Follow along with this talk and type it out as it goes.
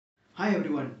Hi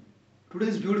everyone.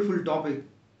 Today's beautiful topic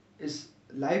is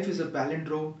life is a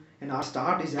palindrome and our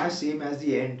start is as same as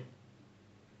the end.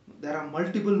 There are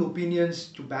multiple opinions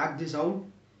to back this out,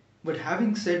 but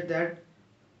having said that,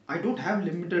 I don't have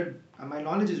my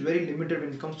knowledge is very limited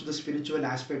when it comes to the spiritual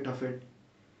aspect of it.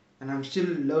 And I'm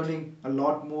still learning a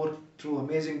lot more through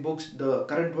amazing books, the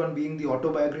current one being the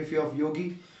autobiography of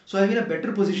Yogi. So I'm in a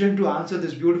better position to answer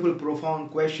this beautiful,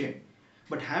 profound question.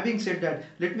 But having said that,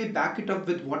 let me back it up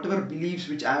with whatever beliefs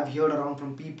which I've heard around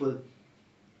from people.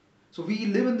 So we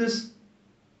live in this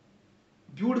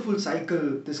beautiful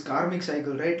cycle, this karmic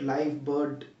cycle, right? Life,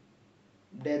 birth,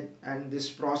 death, and this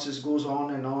process goes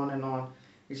on and on and on.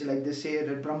 It's like they say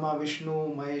that Brahma,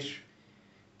 Vishnu, Mahesh,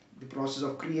 the process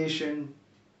of creation,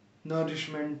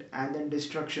 nourishment, and then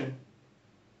destruction.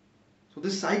 So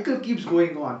this cycle keeps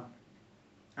going on.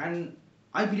 And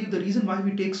I believe the reason why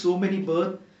we take so many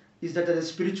births is that there is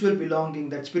spiritual belonging,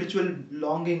 that spiritual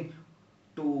longing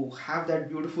to have that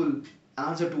beautiful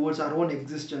answer towards our own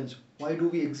existence. Why do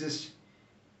we exist?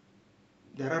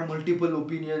 There are multiple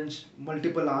opinions,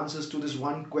 multiple answers to this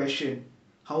one question.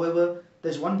 However,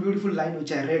 there's one beautiful line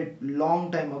which I read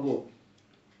long time ago,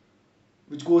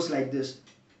 which goes like this.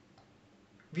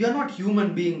 We are not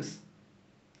human beings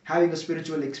having a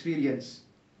spiritual experience.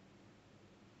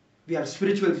 We are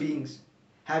spiritual beings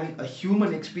having a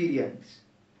human experience.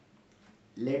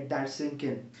 Let that sink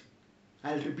in.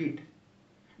 I'll repeat.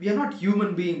 We are not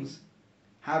human beings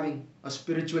having a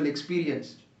spiritual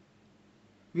experience.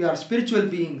 We are spiritual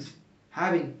beings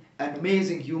having an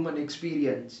amazing human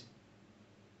experience.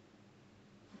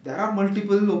 There are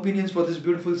multiple opinions for this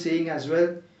beautiful saying as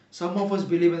well. Some of us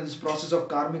believe in this process of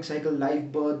karmic cycle, life,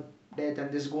 birth, death, and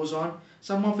this goes on.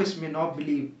 Some of us may not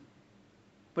believe.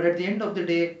 But at the end of the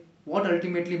day, what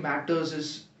ultimately matters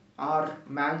is our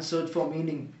man's search for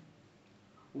meaning.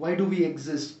 Why do we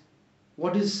exist?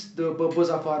 What is the purpose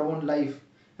of our own life?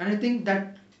 And I think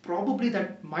that probably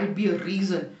that might be a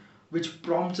reason which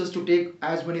prompts us to take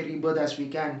as many rebirths as we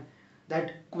can.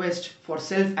 That quest for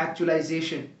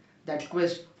self-actualization, that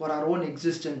quest for our own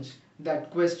existence,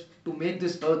 that quest to make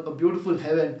this earth a beautiful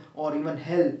heaven or even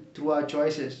hell through our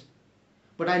choices.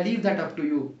 But I leave that up to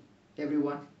you,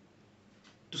 everyone.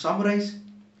 To summarize,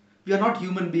 we are not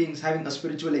human beings having a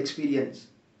spiritual experience.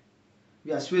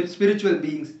 We are spiritual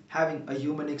beings having a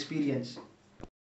human experience.